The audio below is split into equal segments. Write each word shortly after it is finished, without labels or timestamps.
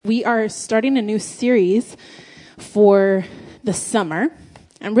we are starting a new series for the summer.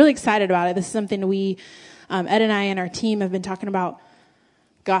 I'm really excited about it. This is something we, Ed and I and our team have been talking about,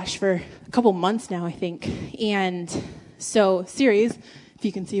 for a couple months now, I think. And so series, if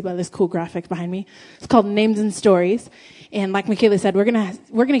you can see by this cool graphic behind me, it's called Names and Stories. And like Michaela said, we're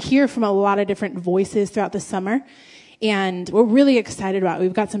gonna hear from a lot of different voices throughout the summer. And we're really excited about it.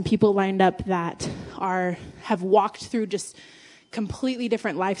 We've got some people lined up that have walked through just completely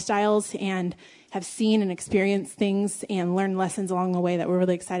different lifestyles and have seen and experienced things and learned lessons along the way that we're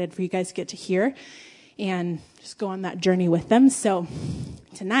really excited for you guys to get to hear and just go on that journey with them. So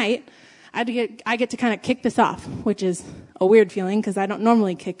tonight, I get to kind of kick this off, which is a weird feeling because I don't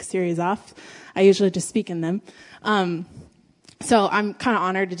normally kick series off. I usually just speak in them. So I'm kind of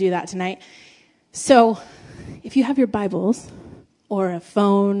honored to do that tonight. So if you have your Bibles or a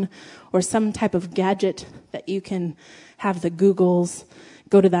phone or some type of gadget that you can have the Googles,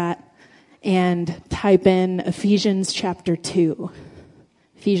 go to that and type in Ephesians chapter 2.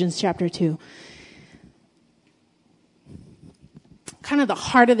 Ephesians chapter 2. Kind of the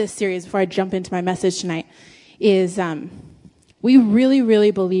heart of this series, before I jump into my message tonight, is we really, really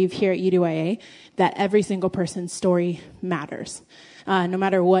believe here at UDYA that every single person's story matters. No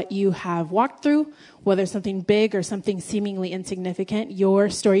matter what you have walked through, whether it's something big or something seemingly insignificant, your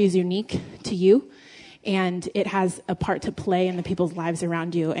story is unique to you, and it has a part to play in the people's lives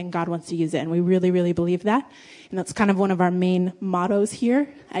around you, and God wants to use it, and we really, really believe that. And that's kind of one of our main mottos here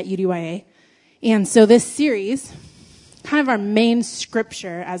at UDYA. And so this series, kind of our main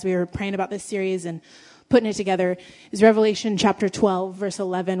scripture as we were praying about this series and putting it together, is Revelation chapter 12, verse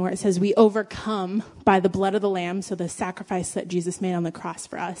 11, where it says, we overcome by the blood of the Lamb, so the sacrifice that Jesus made on the cross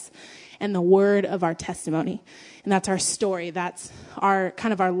for us, and the word of our testimony. And that's our story. That's our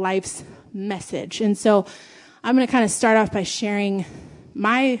kind of our life's message. And so I'm going to kind of start off by sharing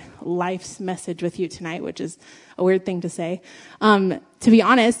my life's message with you tonight, which is a weird thing to say. To be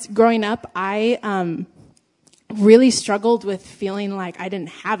honest, growing up, I really struggled with feeling like I didn't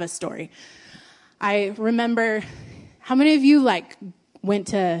have a story. I remember, how many of you went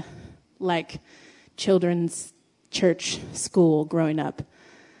to children's church school growing up?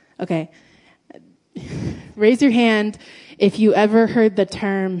 Okay. Raise your hand if you ever heard the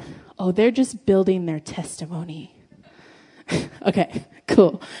term, oh, they're just building their testimony. Okay,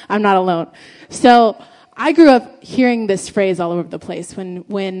 cool. I'm not alone. So I grew up hearing this phrase all over the place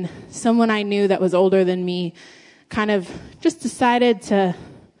when someone I knew that was older than me kind of just decided to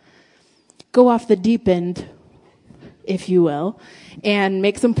go off the deep end, if you will, and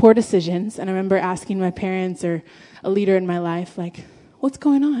make some poor decisions. And I remember asking my parents or a leader in my life, what's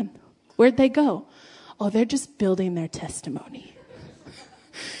going on? Where'd they go? Oh, they're just building their testimony.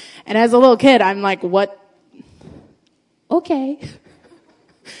 And as a little kid, I'm like, what? Okay.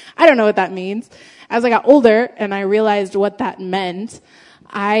 I don't know what that means. As I got older and I realized what that meant,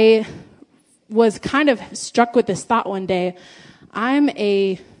 I was kind of struck with this thought one day. I'm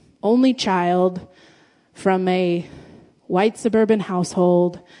a only child from a white suburban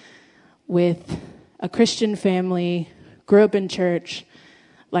household with a Christian family, grew up in church.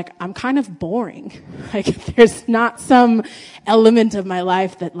 I'm kind of boring. There's not some element of my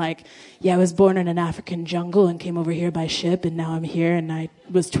life that I was born in an African jungle and came over here by ship and now I'm here and I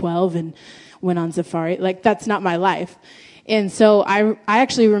was 12 and went on safari. That's not my life. And so I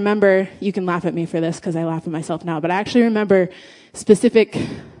actually remember, you can laugh at me for this because I laugh at myself now, but I actually remember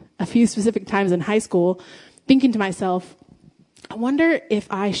a few specific times in high school thinking to myself, I wonder if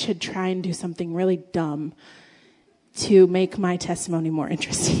I should try and do something really dumb to make my testimony more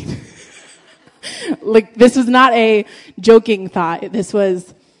interesting. This was not a joking thought. This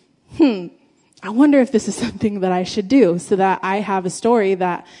was, I wonder if this is something that I should do so that I have a story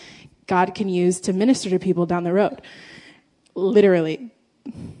that God can use to minister to people down the road. Literally,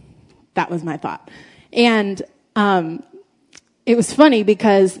 that was my thought. And it was funny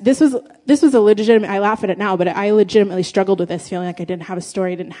because this was a legitimate, I laugh at it now, but I legitimately struggled with this, feeling like I didn't have a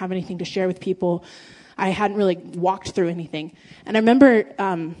story, I didn't have anything to share with people. I hadn't really walked through anything. And I remember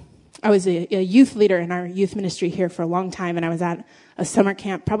I was a youth leader in our youth ministry here for a long time, and I was at a summer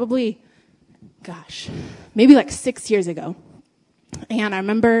camp probably, maybe 6 years ago. And I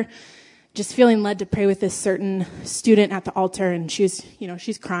remember just feeling led to pray with this certain student at the altar, and she's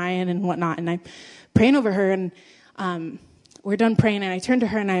crying and whatnot, and I'm praying over her, and we're done praying, and I turn to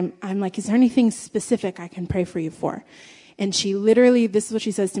her, and I'm like, is there anything specific I can pray for you for? And she literally, this is what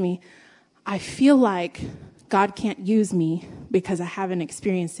she says to me, I feel like God can't use me because I haven't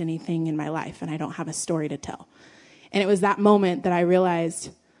experienced anything in my life, and I don't have a story to tell. And it was that moment that I realized,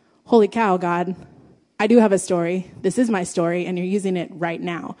 holy cow, God, I do have a story. This is my story, and you're using it right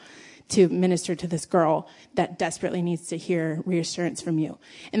now to minister to this girl that desperately needs to hear reassurance from you.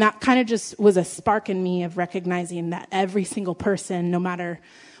 And that kind of just was a spark in me of recognizing that every single person, no matter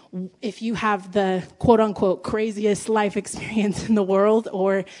if you have the quote unquote craziest life experience in the world,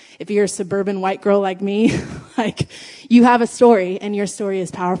 or if you're a suburban white girl like me, like you have a story and your story is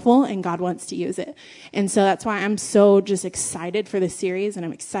powerful and God wants to use it. And so that's why I'm so just excited for this series and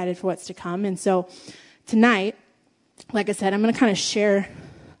I'm excited for what's to come. And so tonight, like I said, I'm going to kind of share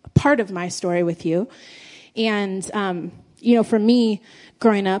a part of my story with you. And, for me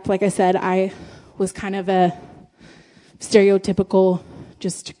growing up, like I said, I was kind of a stereotypical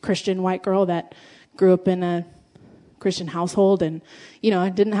just Christian white girl that grew up in a Christian household. And, I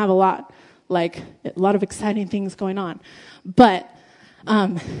didn't have a lot of exciting things going on. But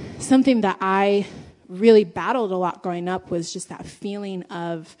something that I really battled a lot growing up was just that feeling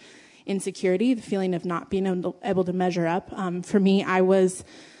of insecurity, the feeling of not being able to measure up. For me, I was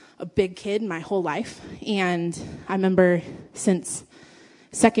a big kid my whole life. And I remember since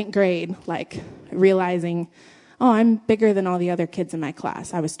second grade, realizing, oh, I'm bigger than all the other kids in my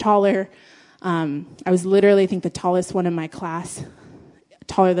class. I was taller. I was literally, I think, the tallest one in my class,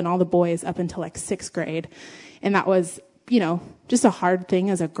 taller than all the boys up until sixth grade. And that was, just a hard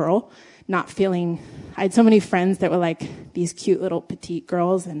thing as a girl, not feeling, I had so many friends that were these cute little petite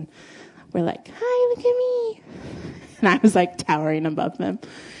girls and were like, hi, look at me. And I was towering above them.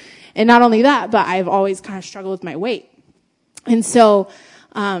 And not only that, but I've always kind of struggled with my weight. And so,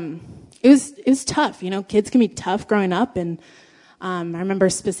 it was tough, kids can be tough growing up. And, I remember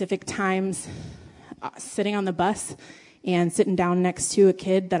specific times sitting on the bus and sitting down next to a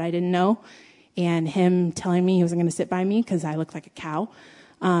kid that I didn't know and him telling me he wasn't going to sit by me because I looked like a cow.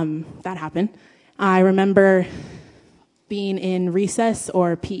 That happened. I remember being in recess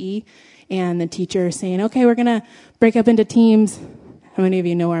or PE and the teacher saying, okay, we're going to break up into teams. How many of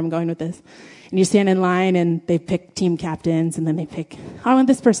you know where I'm going with this? And you stand in line and they pick team captains and then they pick, I want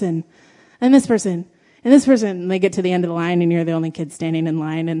this person and this person and this person. And they get to the end of the line and you're the only kid standing in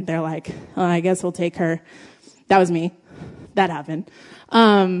line and they're like, oh, I guess we'll take her. That was me. That happened.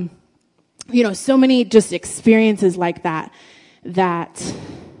 So many just experiences like that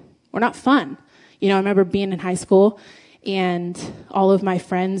were not fun. I remember being in high school and all of my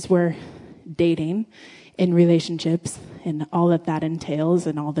friends were dating in relationships and all that entails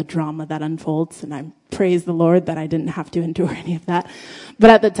and all the drama that unfolds. And I praise the Lord that I didn't have to endure any of that. But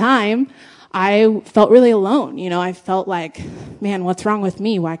at the time, I felt really alone. I felt like, man, what's wrong with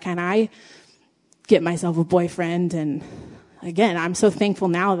me? Why can't I get myself a boyfriend? And again, I'm so thankful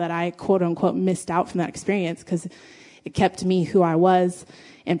now that I quote unquote missed out from that experience because it kept me who I was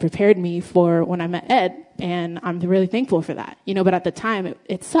and prepared me for when I met Ed. And I'm really thankful for that, but at the time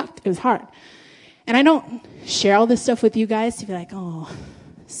it sucked. It was hard. And I don't share all this stuff with you guys to be like, oh,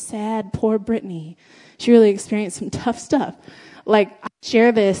 sad, poor Brittany. She really experienced some tough stuff. I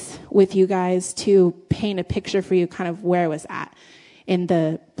share this with you guys to paint a picture for you kind of where I was at in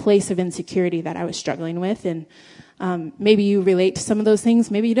the place of insecurity that I was struggling with. And maybe you relate to some of those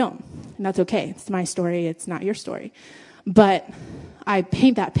things, maybe you don't. And that's okay. It's my story. It's not your story. But I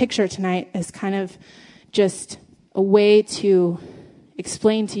paint that picture tonight as kind of just a way to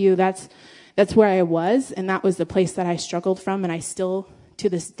explain to you that's where I was, and that was the place that I struggled from, and I still, to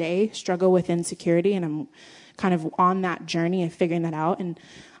this day, struggle with insecurity, and I'm kind of on that journey of figuring that out. And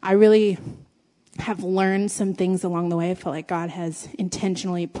I really have learned some things along the way. I feel like God has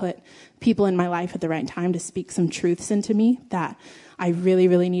intentionally put people in my life at the right time to speak some truths into me that I really,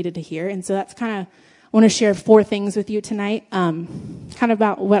 really needed to hear. And so that's kind of, I want to share 4 things with you tonight, kind of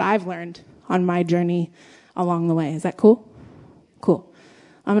about what I've learned on my journey along the way. Is that cool? Cool.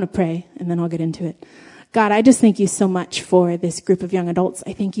 I'm going to pray, and then I'll get into it. God, I just thank you so much for this group of young adults.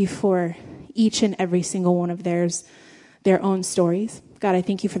 I thank you for each and every single one of their own stories. God, I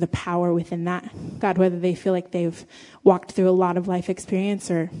thank you for the power within that. God, whether they feel like they've walked through a lot of life experience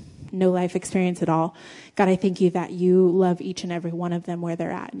or no life experience at all. God, I thank you that you love each and every one of them where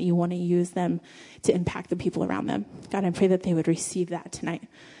they're at, and you want to use them to impact the people around them. God, I pray that they would receive that tonight.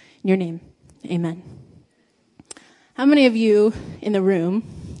 In your name, amen. How many of you in the room,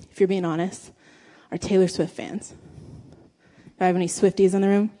 if you're being honest, are Taylor Swift fans? Do I have any Swifties in the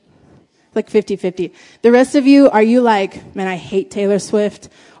room? 50-50. The rest of you, are you like, man, I hate Taylor Swift?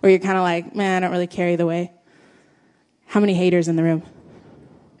 Or you're kind of like, man, I don't really care either way? How many haters in the room?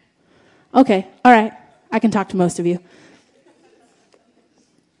 Okay, all right. I can talk to most of you.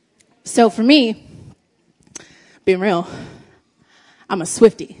 So for me, being real, I'm a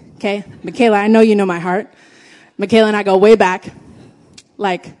Swiftie, okay? Michaela, I know you know my heart. Michaela and I go way back,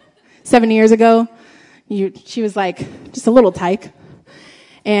 7 years ago. She was like just a little tyke.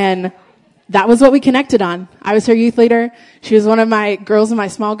 And that was what we connected on. I was her youth leader. She was one of my girls in my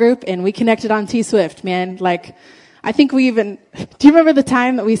small group, and we connected on T Swift, man. Like, I think do you remember the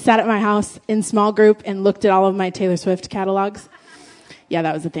time that we sat at my house in small group and looked at all of my Taylor Swift catalogs? Yeah,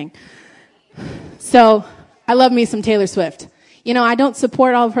 that was the thing. So, I love me some Taylor Swift. You know, I don't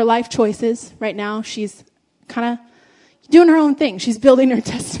support all of her life choices right now. She's kind of doing her own thing. She's building her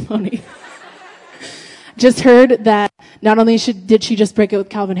testimony. Just heard that not only did she just break it with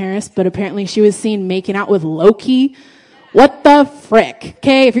Calvin Harris, but apparently she was seen making out with Loki. What the frick?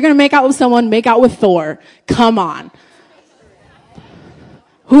 Okay, if you're going to make out with someone, make out with Thor. Come on.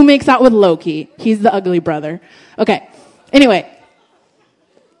 Who makes out with Loki? He's the ugly brother. Okay, anyway.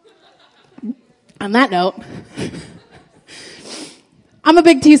 On that note, I'm a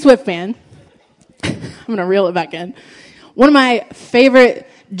big T Swift fan. I'm going to reel it back in. One of my favorite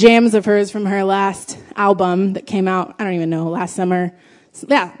jams of hers from her last album that came out, I don't even know, last summer.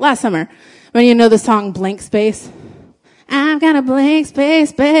 Yeah, last summer. When you know the song Blank Space. I've got a blank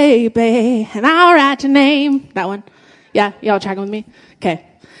space, baby, and I'll write your name. That one. Yeah, y'all tracking with me? Okay.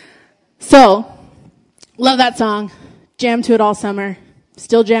 So, love that song. Jammed to it all summer.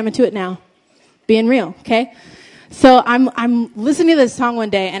 Still jamming to it now. Being real, okay? So I'm listening to this song one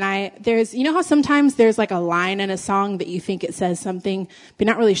day, and you know how sometimes there's like a line in a song that you think it says something, but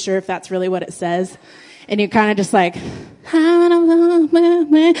you're not really sure if that's really what it says, and you're kind of just like, and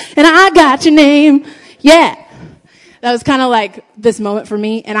I got your name, yeah. That was kind of like this moment for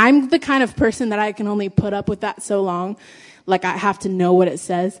me, and I'm the kind of person that I can only put up with that so long, like I have to know what it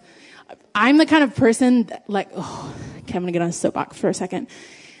says. I'm the kind of person that okay, I'm gonna get on a soapbox for a second.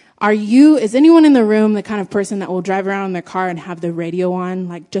 Is anyone in the room the kind of person that will drive around in their car and have the radio on,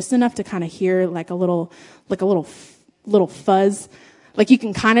 like just enough to kind of hear like a little fuzz? Like you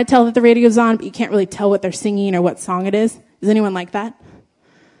can kind of tell that the radio's on, but you can't really tell what they're singing or what song it is. Is anyone like that?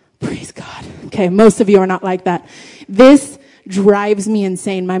 Praise God. Okay, most of you are not like that. This drives me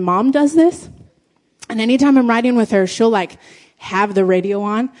insane. My mom does this, and anytime I'm riding with her, she'll like have the radio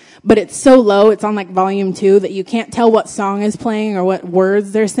on, but it's so low, it's on like volume 2, that you can't tell what song is playing or what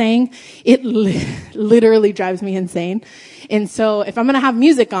words they're saying. It literally drives me insane. And so if I'm going to have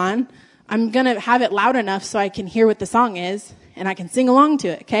music on, I'm going to have it loud enough so I can hear what the song is and I can sing along to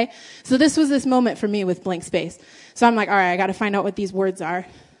it, okay? So this was this moment for me with Blank Space. So I'm like, all right, I got to find out what these words are.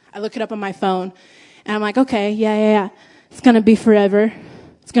 I look it up on my phone, and I'm like, okay, yeah. It's going to be forever.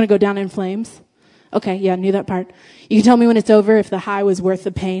 It's going to go down in flames. Okay, yeah, knew that part. You can tell me when it's over if the high was worth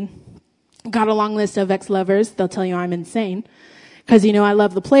the pain. Got a long list of ex-lovers. They'll tell you I'm insane. Because you know I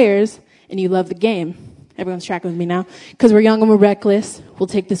love the players, and you love the game. Everyone's tracking with me now. Because we're young and we're reckless. We'll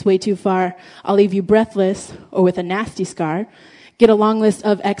take this way too far. I'll leave you breathless or with a nasty scar. Get a long list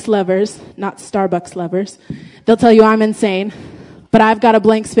of ex-lovers, not Starbucks lovers. They'll tell you I'm insane. But I've got a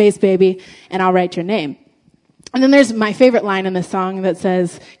blank space, baby, and I'll write your name. And then there's my favorite line in the song that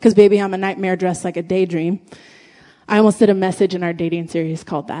says, because baby, I'm a nightmare dressed like a daydream. I almost did a message in our dating series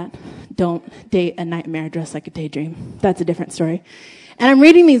called that. Don't date a nightmare dressed like a daydream. That's a different story. And I'm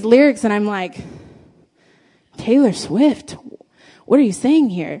reading these lyrics and I'm like, Taylor Swift, what are you saying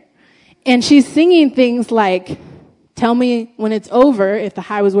here? And she's singing things like, tell me when it's over if the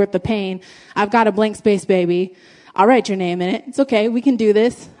high was worth the pain. I've got a blank space, baby. I'll write your name in it. It's okay. We can do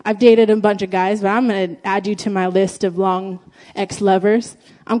this. I've dated a bunch of guys, but I'm going to add you to my list of long ex-lovers.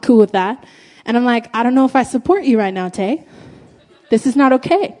 I'm cool with that. And I'm like, I don't know if I support you right now, Tay. This is not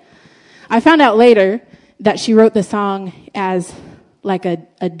okay. I found out later that she wrote the song as like a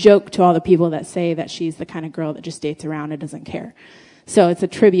joke to all the people that say that she's the kind of girl that just dates around and doesn't care. So it's a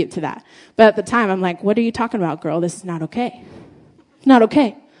tribute to that. But at the time, I'm like, what are you talking about, girl? This is not okay. Not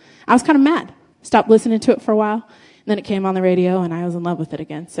okay. I was kind of mad. Stopped listening to it for a while. And then it came on the radio, and I was in love with it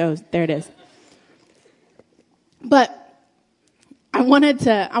again. So there it is. But I wanted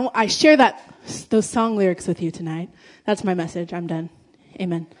to, I share those song lyrics with you tonight. That's my message. I'm done.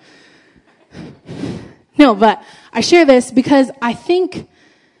 Amen. No, but I share this because I think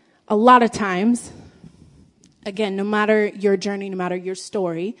a lot of times, again, no matter your journey, no matter your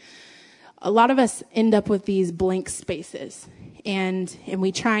story, a lot of us end up with these blank spaces. And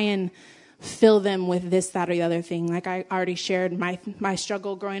we try and fill them with this, that, or the other thing. Like I already shared, my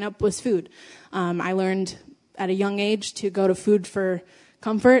struggle growing up was food. I learned at a young age to go to food for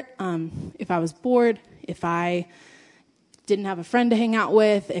comfort. If I was bored, if I didn't have a friend to hang out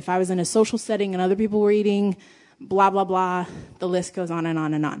with, if I was in a social setting and other people were eating, blah, blah, blah, the list goes on and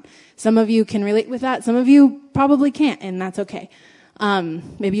on and on. Some of you can relate with that. Some of you probably can't, and that's okay.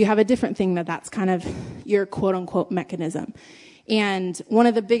 Maybe you have a different thing that's kind of your quote-unquote mechanism. And one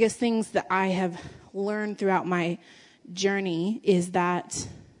of the biggest things that I have learned throughout my journey is that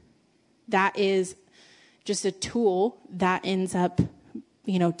is just a tool that ends up,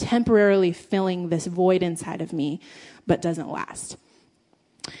 temporarily filling this void inside of me, but doesn't last.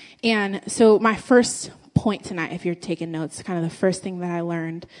 And so my first point tonight, if you're taking notes, kind of the first thing that I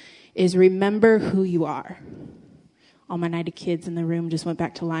learned is remember who you are. All my 90 kids in the room just went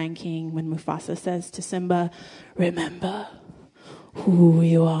back to Lion King when Mufasa says to Simba, remember who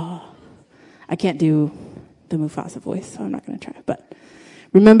you are. I can't do the Mufasa voice, so I'm not going to try. But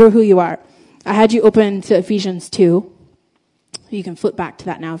remember who you are. I had you open to Ephesians 2. You can flip back to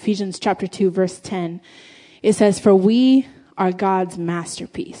that now. Ephesians chapter 2, verse 10. It says, for we are God's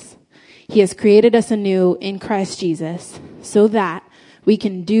masterpiece. He has created us anew in Christ Jesus so that we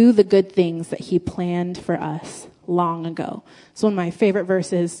can do the good things that he planned for us long ago. It's one of my favorite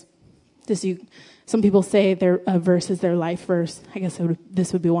verses. Some people say a verse is their life verse. I guess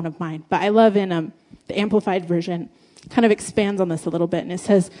this would be one of mine. But I love in the Amplified Version, kind of expands on this a little bit. And it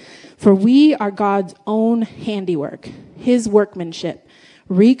says, for we are God's own handiwork, his workmanship,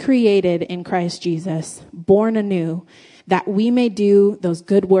 recreated in Christ Jesus, born anew, that we may do those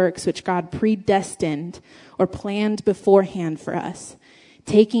good works which God predestined or planned beforehand for us,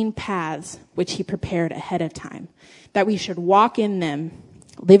 taking paths which he prepared ahead of time, that we should walk in them,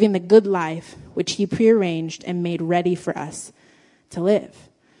 living the good life which he prearranged and made ready for us to live.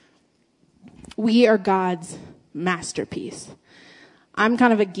 We are God's masterpiece. I'm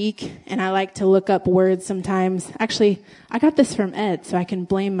kind of a geek, and I like to look up words sometimes. Actually, I got this from Ed, so I can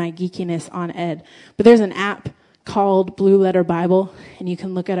blame my geekiness on Ed. But there's an app called Blue Letter Bible, and you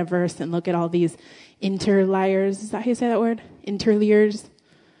can look at a verse and look at all these interliers. Is that how you say that word? Interliers?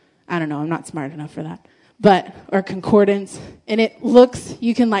 I don't know. I'm not smart enough for that. Or concordance. And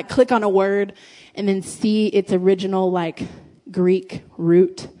you can click on a word and then see its original Greek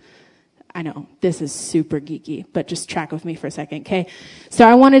root. I know this is super geeky, but just track with me for a second. Okay. So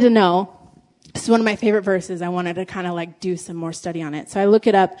I wanted to know, this is one of my favorite verses. I wanted to kind of do some more study on it. So I look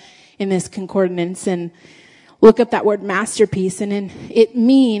it up in this concordance and look up that word masterpiece, and it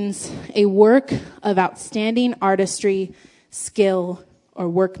means a work of outstanding artistry, skill, or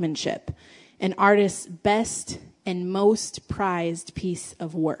workmanship. An artist's best and most prized piece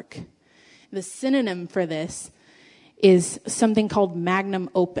of work. The synonym for this is something called magnum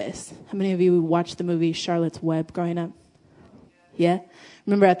opus. How many of you watched the movie Charlotte's Web growing up? Yeah?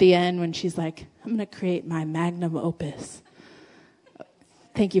 Remember at the end when she's like, I'm going to create my magnum opus.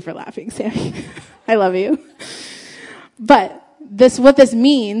 Thank you for laughing, Sammy. I love you. But what this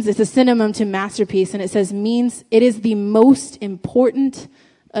means is a synonym to masterpiece, and it means it is the most important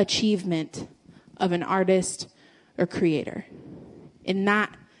achievement of an artist or creator. And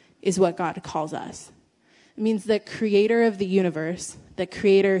that is what God calls us. It means the creator of the universe, the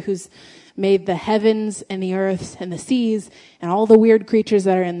creator who's made the heavens and the earth and the seas and all the weird creatures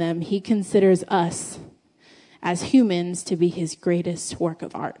that are in them, he considers us as humans to be his greatest work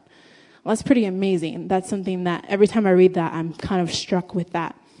of art. Well, that's pretty amazing. That's something that every time I read that, I'm kind of struck with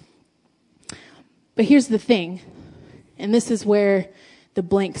that. But here's the thing, and this is where the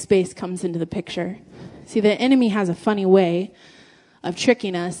blank space comes into the picture. See, the enemy has a funny way of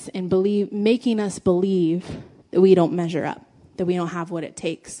tricking us and making us believe that we don't measure up, that we don't have what it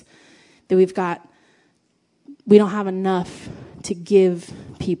takes, that we don't have enough to give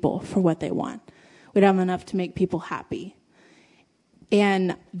people for what they want. We don't have enough to make people happy.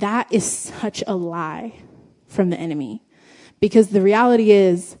 And that is such a lie from the enemy. Because the reality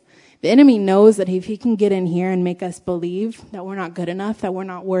is, the enemy knows that if he can get in here and make us believe that we're not good enough, that we're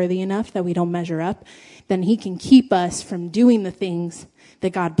not worthy enough, that we don't measure up, then he can keep us from doing the things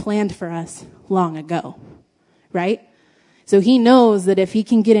that God planned for us long ago. Right? So he knows that if he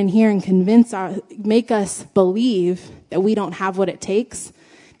can get in here and make us believe that we don't have what it takes,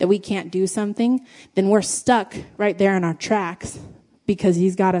 that we can't do something, then we're stuck right there in our tracks because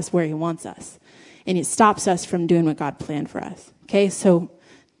he's got us where he wants us. And it stops us from doing what God planned for us. Okay, so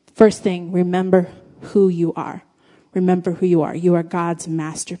first thing, remember who you are. Remember who you are. You are God's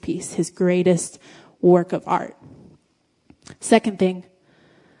masterpiece, his greatest work of art. Second thing,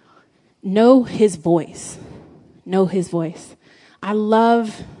 know his voice. Know his voice. I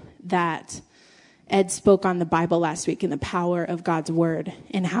love that Ed spoke on the Bible last week and the power of God's word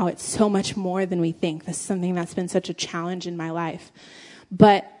and how it's so much more than we think. This is something that's been such a challenge in my life.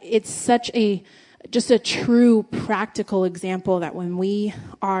 But it's just a true practical example that when we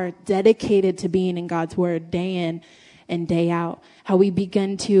are dedicated to being in God's word day in and day out, how we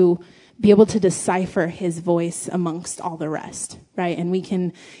begin to be able to decipher his voice amongst all the rest, right?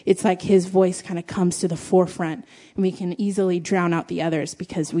 And it's like his voice kind of comes to the forefront, and we can easily drown out the others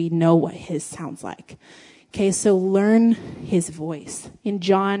because we know what his sounds like. Okay, so learn his voice. In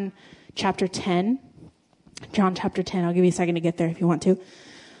John chapter 10, I'll give you a second to get there if you want to.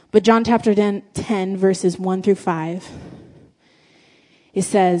 But John chapter 10, verses 1 through 5, it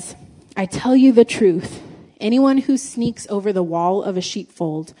says, I tell you the truth. Anyone who sneaks over the wall of a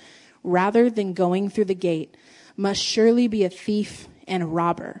sheepfold rather than going through the gate must surely be a thief and a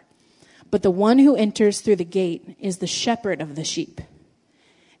robber. But the one who enters through the gate is the shepherd of the sheep.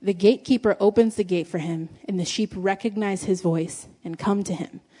 The gatekeeper opens the gate for him, and the sheep recognize his voice and come to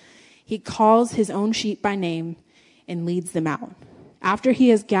him. He calls his own sheep by name and leads them out. After he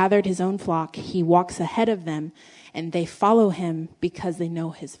has gathered his own flock, he walks ahead of them, and they follow him because they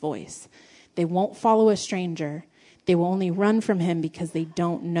know his voice. They won't follow a stranger. They will only run from him because they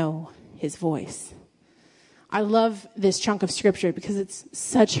don't know his voice. I love this chunk of scripture because it's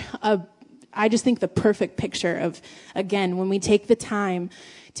I just think the perfect picture of, again, when we take the time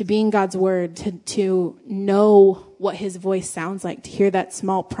to be in God's word, to know what his voice sounds like, to hear that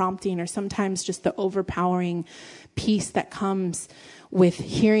small prompting or sometimes just the overpowering peace that comes with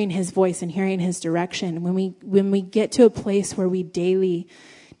hearing his voice and hearing his direction. When we get to a place where we daily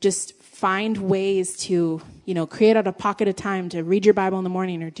just find ways to, create out a pocket of time to read your Bible in the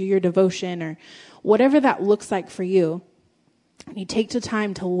morning or do your devotion or whatever that looks like for you, and you take the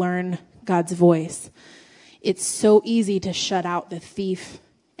time to learn God's voice, it's so easy to shut out the thief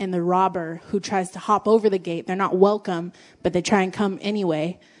and the robber who tries to hop over the gate. They're not welcome, but they try and come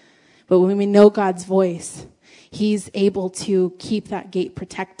anyway. But when we know God's voice, he's able to keep that gate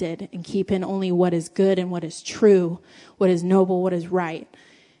protected and keep in only what is good and what is true, what is noble, what is right,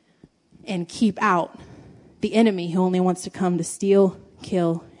 and keep out the enemy who only wants to come to steal,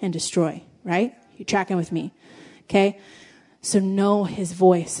 kill, and destroy, right? You tracking with me? Okay? So know his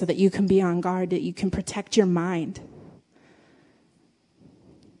voice so that you can be on guard, that you can protect your mind.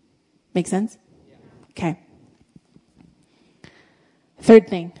 Make sense? Okay. Third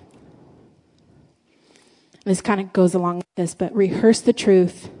thing. This kind of goes along with this, but rehearse the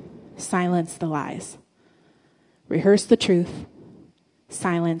truth, silence the lies. Rehearse the truth,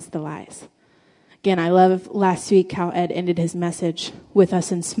 silence the lies. Again, I love last week how Ed ended his message with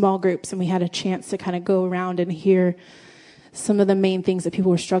us in small groups, and we had a chance to kind of go around and hear some of the main things that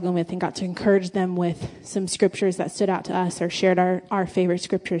people were struggling with and got to encourage them with some scriptures that stood out to us or shared our favorite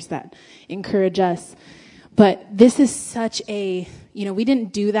scriptures that encourage us. But this is such we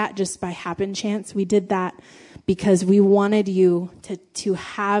didn't do that just by happen chance. We did that because we wanted you to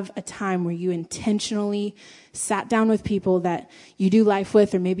have a time where you intentionally sat down with people that you do life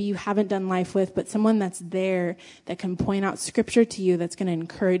with, or maybe you haven't done life with, but someone that's there that can point out scripture to you that's going to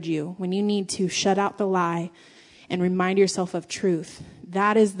encourage you when you need to shut out the lie and remind yourself of truth.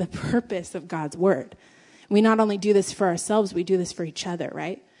 That is the purpose of God's word. We not only do this for ourselves, we do this for each other,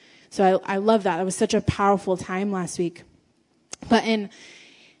 right? So I love that. It was such a powerful time last week. But a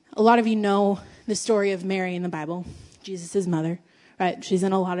lot of you know the story of Mary in the Bible, Jesus' mother, right? She's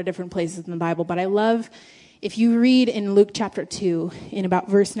in a lot of different places in the Bible. But I love, if you read in Luke chapter 2, in about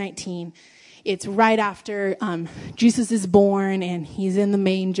verse 19, it's right after Jesus is born, and he's in the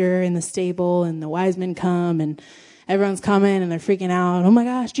manger in the stable, and the wise men come, and everyone's coming, and they're freaking out. Oh my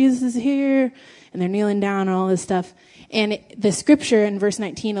gosh, Jesus is here. And they're kneeling down and all this stuff. And the scripture in verse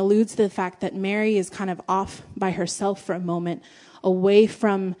 19 alludes to the fact that Mary is kind of off by herself for a moment, away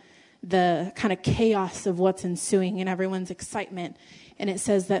from the kind of chaos of what's ensuing and everyone's excitement. And it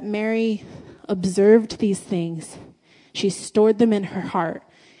says that Mary observed these things. She stored them in her heart,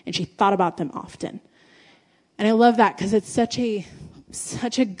 and she thought about them often. And I love that because it's such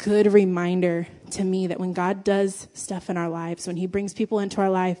a good reminder to me that when God does stuff in our lives, when he brings people into our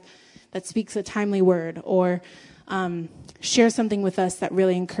life that speaks a timely word, or shares something with us that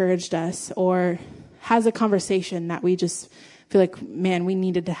really encouraged us, or has a conversation that we just feel like, man, we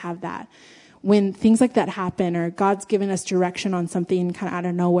needed to have that. When things like that happen, or God's given us direction on something kind of out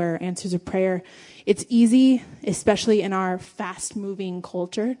of nowhere, answers a prayer, it's easy, especially in our fast-moving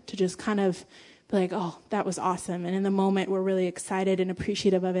culture, to just kind of be like, oh, that was awesome. And in the moment, we're really excited and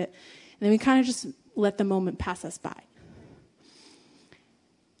appreciative of it. And then we kind of just let the moment pass us by.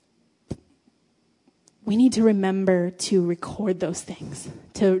 We need to remember to record those things,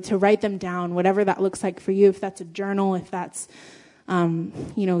 to write them down, whatever that looks like for you. If that's a journal, if that's,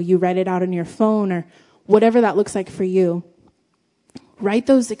 you write it out on your phone, or whatever that looks like for you. Write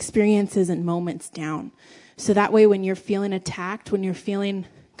those experiences and moments down. So that way when you're feeling attacked, when you're feeling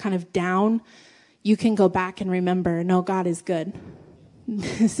kind of down, you can go back and remember, no, God is good.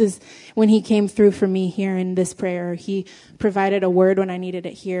 This is when he came through for me here in this prayer. He provided a word when I needed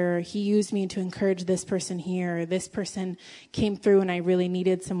it here. He used me to encourage this person here. This person came through and I really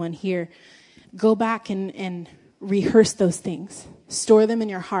needed someone here. Go back and rehearse those things. Store them in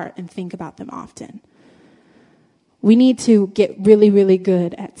your heart and think about them often. We need to get really, really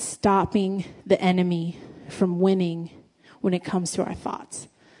good at stopping the enemy from winning when it comes to our thoughts.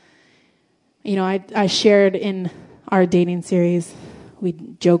 You know, I shared in our dating series, we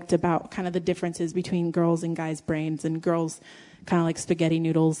joked about kind of the differences between girls' and guys' brains, and girls kind of like spaghetti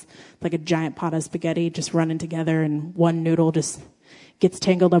noodles, like a giant pot of spaghetti just running together, and one noodle just gets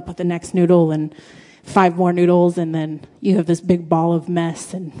tangled up with the next noodle and 5 more noodles, and then you have this big ball of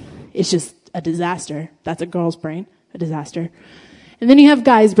mess, and it's just a disaster. That's a girl's brain, a disaster. And then you have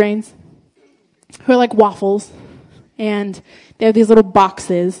guys' brains who are like waffles, and they have these little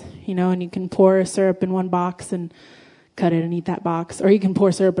boxes, you know, and you can pour syrup in one box and cut it and eat that box, or you can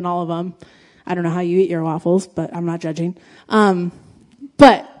pour syrup in all of them. I don't know how you eat your waffles, but I'm not judging.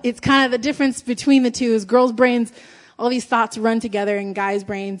 But it's kind of the difference between the two is girls' brains, all these thoughts run together, and guys'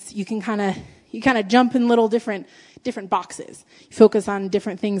 brains, you kind of jump in little different boxes. You focus on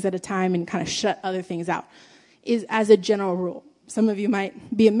different things at a time and kind of shut other things out, is as a general rule. Some of you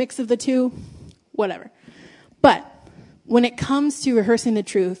might be a mix of the two, whatever. But when it comes to rehearsing the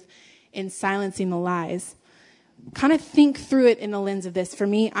truth and silencing the lies, kind of think through it in the lens of this. For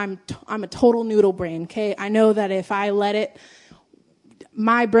me, I'm a total noodle brain, okay? I know that if I let it,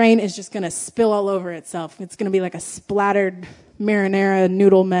 my brain is just going to spill all over itself. It's going to be like a splattered marinara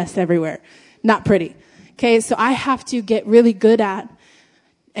noodle mess everywhere. Not pretty. Okay, so I have to get really good at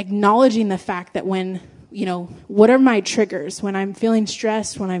acknowledging the fact that when, you know, what are my triggers? When I'm feeling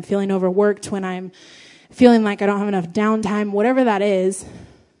stressed, when I'm feeling overworked, when I'm feeling like I don't have enough downtime, whatever that is,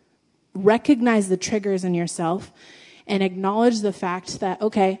 recognize the triggers in yourself and acknowledge the fact that,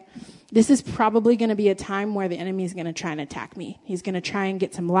 okay, this is probably going to be a time where the enemy is going to try and attack me. He's going to try and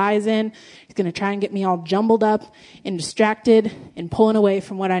get some lies in. He's going to try and get me all jumbled up and distracted and pulling away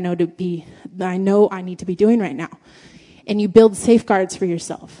from what I know I need to be doing right now. And you build safeguards for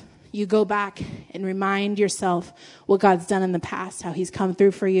yourself. You go back and remind yourself what God's done in the past, how he's come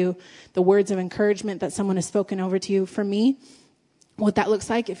through for you, the words of encouragement that someone has spoken over to you. For me, what that looks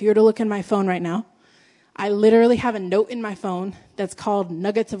like, if you were to look in my phone right now, I literally have a note in my phone that's called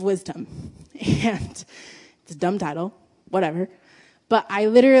Nuggets of Wisdom. And it's a dumb title, whatever. But I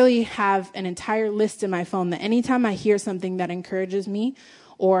literally have an entire list in my phone that anytime I hear something that encourages me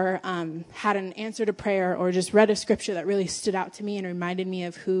or had an answer to prayer or just read a scripture that really stood out to me and reminded me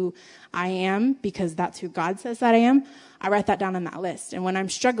of who I am, because that's who God says that I am, I write that down on that list. And when I'm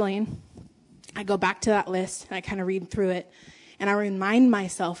struggling, I go back to that list and I kind of read through it. And I remind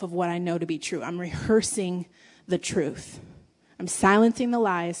myself of what I know to be true. I'm rehearsing the truth. I'm silencing the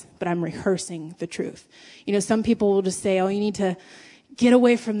lies, but I'm rehearsing the truth. You know, some people will just say, oh, you need to get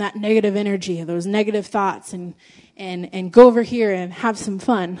away from that negative energy, those negative thoughts, and go over here and have some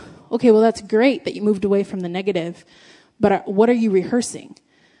fun. Okay, well, that's great that you moved away from the negative, but what are you rehearsing?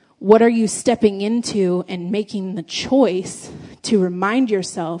 What are you stepping into and making the choice to remind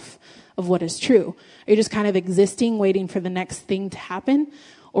yourself of what is true? Are you just kind of existing, waiting for the next thing to happen?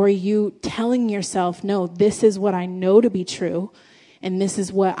 Or are you telling yourself, no, this is what I know to be true, and this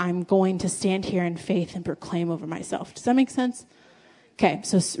is what I'm going to stand here in faith and proclaim over myself? Does that make sense? Okay,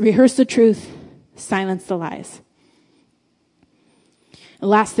 so rehearse the truth, silence the lies. The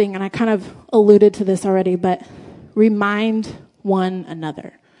last thing, and I kind of alluded to this already, but remind one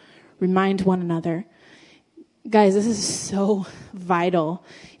another. Remind one another. Guys, this is so vital.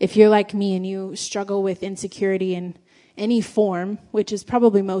 If you're like me and you struggle with insecurity in any form, which is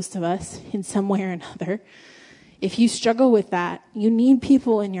probably most of us in some way or another, if you struggle with that, you need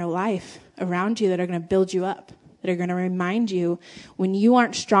people in your life around you that are going to build you up, that are going to remind you when you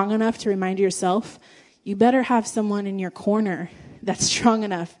aren't strong enough to remind yourself. You better have someone in your corner that's strong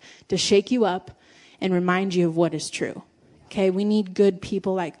enough to shake you up and remind you of what is true. Okay, we need good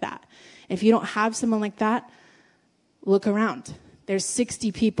people like that. If you don't have someone like that, look around. There's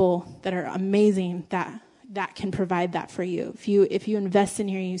 60 people that are amazing that can provide that for you. If you invest in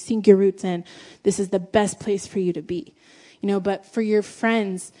here, you sink your roots in, this is the best place for you to be. You know, but for your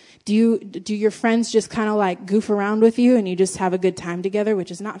friends, do your friends just kind of like goof around with you and you just have a good time together,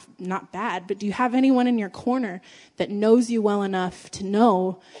 which is not bad, but do you have anyone in your corner that knows you well enough to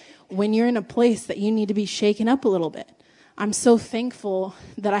know when you're in a place that you need to be shaken up a little bit? I'm so thankful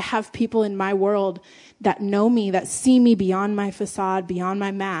that I have people in my world that know me, that see me beyond my facade, beyond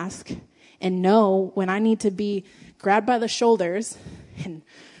my mask, and know when I need to be grabbed by the shoulders and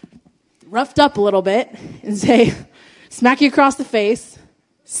roughed up a little bit and say, smack you across the face,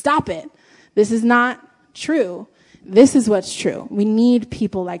 Stop it. This is not true. This is what's true. We need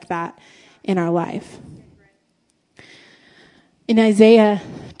people like that in our life. In Isaiah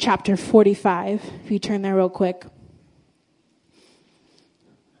chapter 45, if you turn there real quick.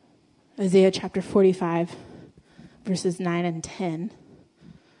 Isaiah chapter 45, verses 9 and 10.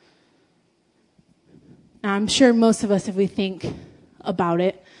 Now, I'm sure most of us, if we think about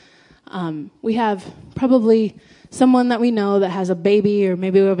it, we have probably someone that we know that has a baby, or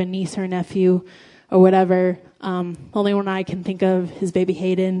maybe we have a niece or a nephew or whatever. The only one I can think of is baby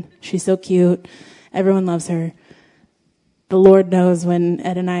Hayden. She's so cute. Everyone loves her. The Lord knows when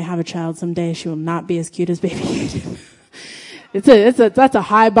Ed and I have a child someday, she will not be as cute as baby Hayden. That's a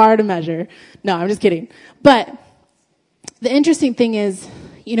high bar to measure. No, I'm just kidding. But the interesting thing is,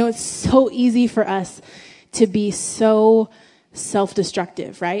 it's so easy for us to be so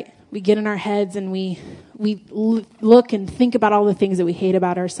self-destructive, right? We get in our heads and we look and think about all the things that we hate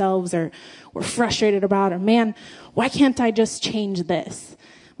about ourselves, or we're frustrated about, or man, why can't I just change this?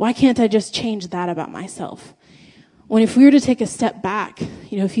 Why can't I just change that about myself? When if we were to take a step back,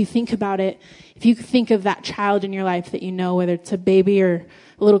 if you think about it, if you think of that child in your life that whether it's a baby or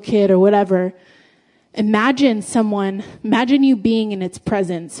a little kid or whatever, imagine you being in its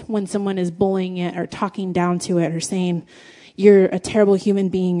presence when someone is bullying it or talking down to it or saying, you're a terrible human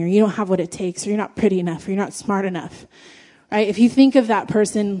being, or you don't have what it takes, or you're not pretty enough, or you're not smart enough, right? If you think of that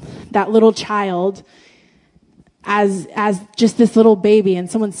person, that little child, as just this little baby,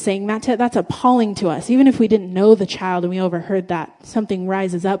 and someone's saying that's appalling to us. Even if we didn't know the child and we overheard that, something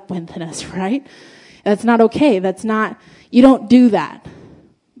rises up within us, right? That's not okay. You don't do that.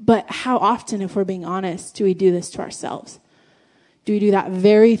 But how often, if we're being honest, do we do this to ourselves? Do we do that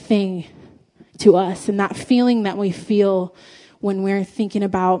very thing to us, and that feeling that we feel when we're thinking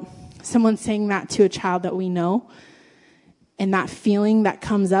about someone saying that to a child that we know, and that feeling that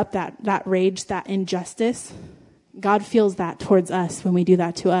comes up, that rage, that injustice? God feels that towards us when we do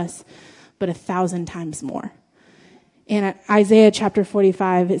that to us, but 1,000 times more. And at Isaiah chapter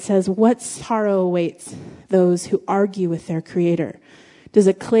 45, it says, "What sorrow awaits those who argue with their creator? Does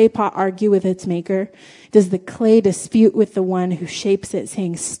a clay pot argue with its maker? Does the clay dispute with the one who shapes it,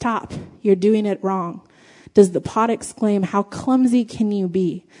 saying, 'Stop, you're doing it wrong'? Does the pot exclaim, 'How clumsy can you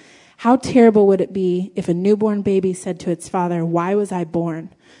be?' How terrible would it be if a newborn baby said to its father, 'Why was I born?'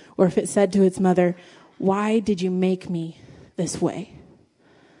 Or if it said to its mother, 'Why did you make me this way?'"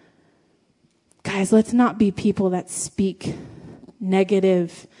 Guys, let's not be people that speak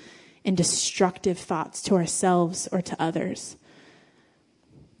negative and destructive thoughts to ourselves or to others.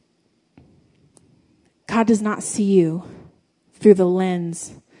 God does not see you through the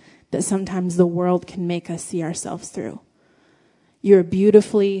lens that sometimes the world can make us see ourselves through. You're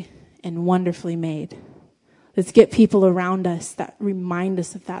beautifully and wonderfully made. Let's get people around us that remind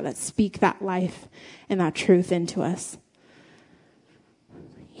us of that speak that life and that truth into us.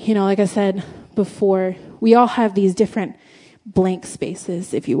 Like I said before, we all have these different blank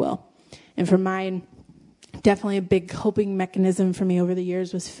spaces, if you will. And for mine, definitely a big coping mechanism for me over the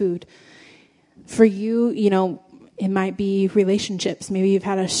years was food. For you, it might be relationships. Maybe you've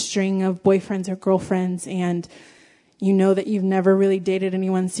had a string of boyfriends or girlfriends, and you know that you've never really dated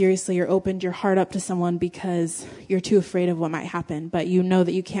anyone seriously or opened your heart up to someone because you're too afraid of what might happen. But you know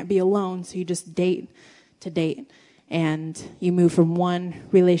that you can't be alone, so you just date to date, and you move from one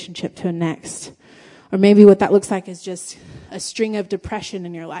relationship to the next. Or maybe what that looks like is just a string of depression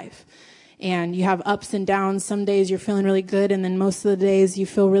in your life. And you have ups and downs. Some days you're feeling really good, and then most of the days you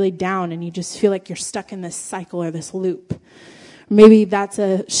feel really down, and you just feel like you're stuck in this cycle or this loop. Maybe that's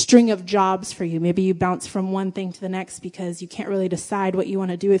a string of jobs for you. Maybe you bounce from one thing to the next because you can't really decide what you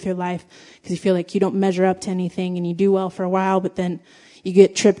want to do with your life because you feel like you don't measure up to anything, and you do well for a while, but then you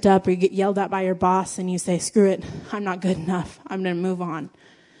get tripped up or you get yelled at by your boss and you say, "Screw it, I'm not good enough. I'm going to move on."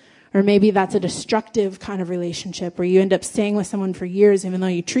 Or maybe that's a destructive kind of relationship where you end up staying with someone for years even though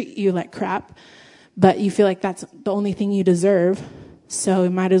you treat you like crap, but you feel like that's the only thing you deserve, so you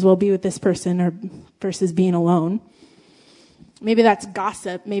might as well be with this person or versus being alone. Maybe that's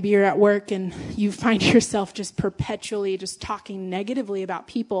gossip. Maybe you're at work and you find yourself just perpetually just talking negatively about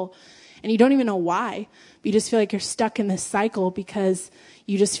people, and you don't even know why. You just feel like you're stuck in this cycle because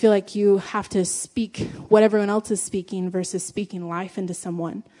you just feel like you have to speak what everyone else is speaking versus speaking life into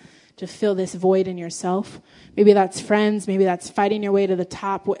someone to fill this void in yourself. Maybe that's friends. Maybe that's fighting your way to the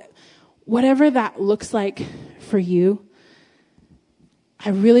top. Whatever that looks like for you, I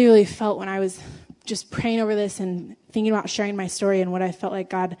really, really felt when I was just praying over this and thinking about sharing my story and what I felt like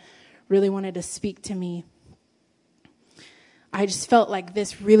God really wanted to speak to me. I just felt like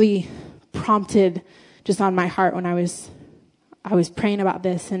this really prompted just on my heart when I was I was praying about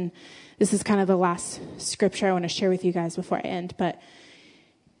this, and this is kind of the last scripture I want to share with you guys before I end. But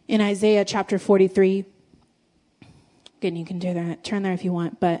in Isaiah chapter 43, again, you can turn there if you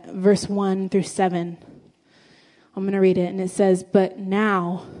want, but verse 1 through 7, I'm going to read it, and it says, "But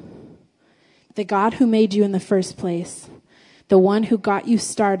now, the God who made you in the first place, the one who got you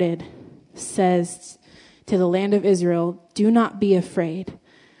started, says to the land of Israel, do not be afraid.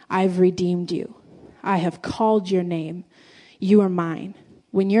 I've redeemed you. I have called your name. You are mine.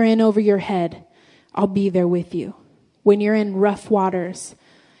 When you're in over your head, I'll be there with you. When you're in rough waters,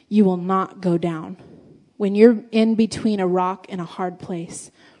 you will not go down. When you're in between a rock and a hard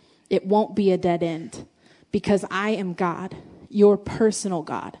place, it won't be a dead end, because I am God, your personal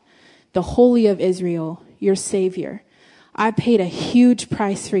God, the Holy of Israel, your Savior. I paid a huge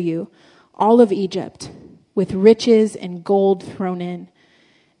price for you, all of Egypt, with riches and gold thrown in.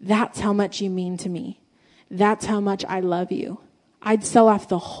 That's how much you mean to me. That's how much I love you. I'd sell off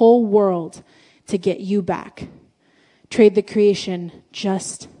the whole world to get you back. Trade the creation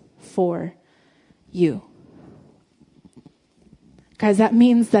just for you." Guys, that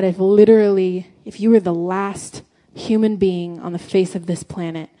means that if you were the last human being on the face of this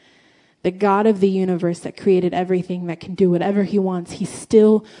planet, the God of the universe that created everything, that can do whatever he wants, he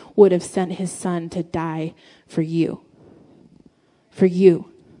still would have sent his son to die for you. For you.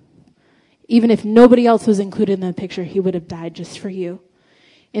 Even if nobody else was included in the picture, he would have died just for you.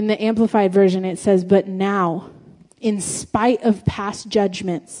 In the Amplified Version, it says, "But now, in spite of past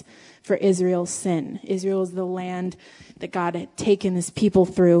judgments for Israel's sin," Israel is the land that God had taken his people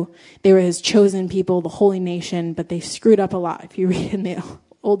through. They were his chosen people, the holy nation, but they screwed up a lot. If you read in the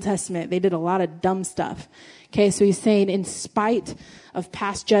Old Testament, they did a lot of dumb stuff. Okay, so he's saying, in spite of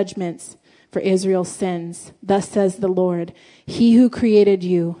past judgments for Israel's sins, thus says the Lord, he who created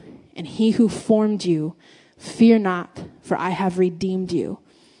you and he who formed you, fear not, for I have redeemed you.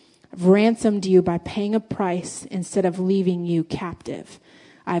 I've ransomed you by paying a price instead of leaving you captive.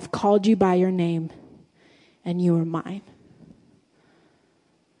 I've called you by your name, and you are mine.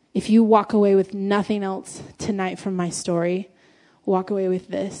 If you walk away with nothing else tonight from my story, walk away with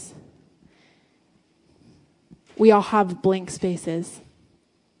this. We all have blank spaces.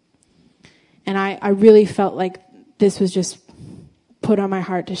 And I really felt like this was just put on my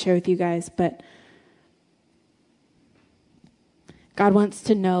heart to share with you guys. But God wants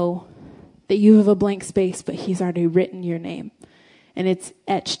to know that you have a blank space, but he's already written your name. And it's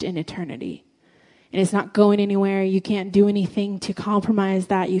etched in eternity. And it's not going anywhere. You can't do anything to compromise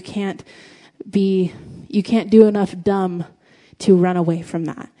that. You can't do enough dumb to run away from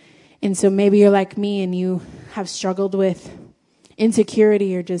that. And so maybe you're like me and you have struggled with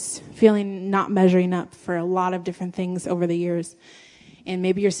insecurity or just feeling not measuring up for a lot of different things over the years. And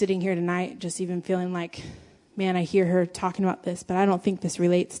maybe you're sitting here tonight just even feeling like, man, I hear her talking about this, but I don't think this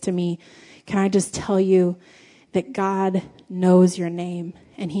relates to me. Can I just tell you that God knows your name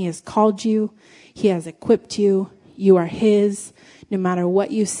and he has called you. He has equipped you. You are his. No matter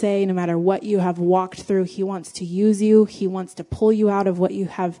what you say, no matter what you have walked through, he wants to use you. He wants to pull you out of what you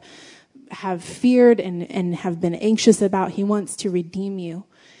have feared and have been anxious about. He wants to redeem you.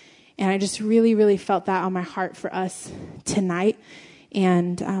 And I just really, really felt that on my heart for us tonight.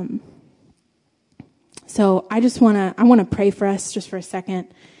 And so I want to pray for us just for a second.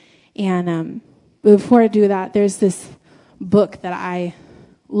 And before I do that, there's this book that I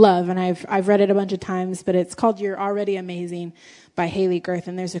love, and I've read it a bunch of times, but it's called You're Already Amazing by Haley Girth,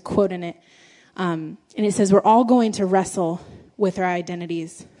 and there's a quote in it. And it says, "We're all going to wrestle with our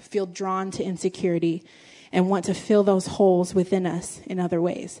identities, feel drawn to insecurity, and want to fill those holes within us in other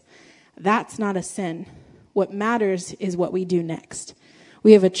ways. That's not a sin. What matters is what we do next.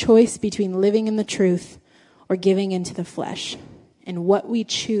 We have a choice between living in the truth or giving into the flesh. And what we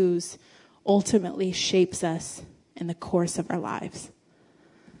choose ultimately shapes us in the course of our lives."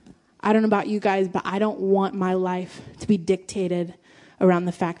 I don't know about you guys, but I don't want my life to be dictated around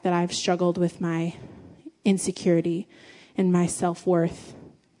the fact that I've struggled with my insecurity and my self-worth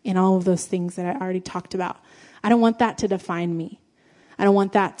and all of those things that I already talked about. I don't want that to define me. I don't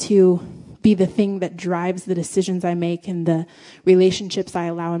want that to be the thing that drives the decisions I make and the relationships I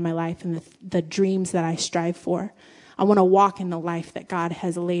allow in my life and the dreams that I strive for. I want to walk in the life that God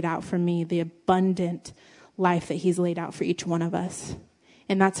has laid out for me, the abundant life that he's laid out for each one of us.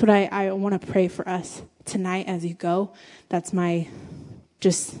 And that's what I want to pray for us tonight as you go. That's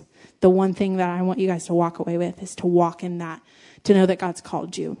just the one thing that I want you guys to walk away with, is to walk in that, to know that God's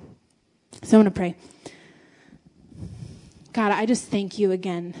called you. So I'm going to pray. God, I just thank you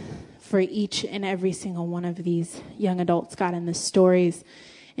again for each and every single one of these young adults, God, and the stories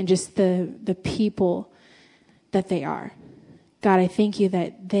and just the people that they are. God, I thank you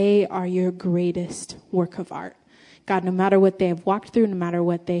that they are your greatest work of art. God, no matter what they have walked through, no matter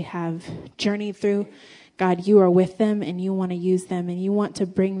what they have journeyed through, God, you are with them and you want to use them and you want to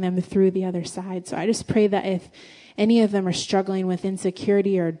bring them through the other side. So I just pray that if any of them are struggling with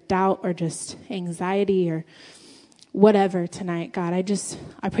insecurity or doubt or just anxiety or whatever tonight, God,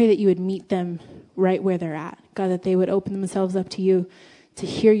 I pray that you would meet them right where they're at. God, that they would open themselves up to you, to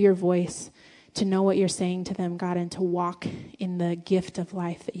hear your voice, to know what you're saying to them, God, and to walk in the gift of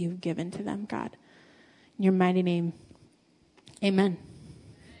life that you've given to them, God. In your mighty name, amen.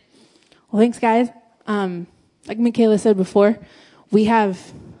 Well, thanks, guys. Like Michaela said before, I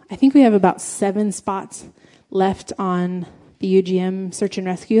think we have about 7 spots left on the UGM Search and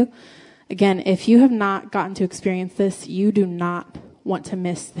Rescue. Again, if you have not gotten to experience this, you do not want to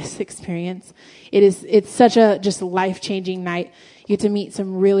miss this experience. It's such a just life-changing night. You get to meet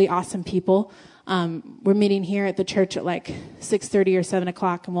some really awesome people. We're meeting here at the church at like 6:30 or 7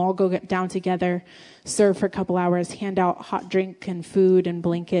 o'clock, and we'll all go get down together, serve for a couple hours, hand out hot drink and food and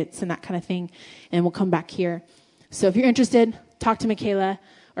blankets and that kind of thing, and we'll come back here. So if you're interested, talk to Michaela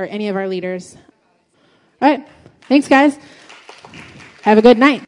or any of our leaders. All right. Thanks, guys. Have a good night.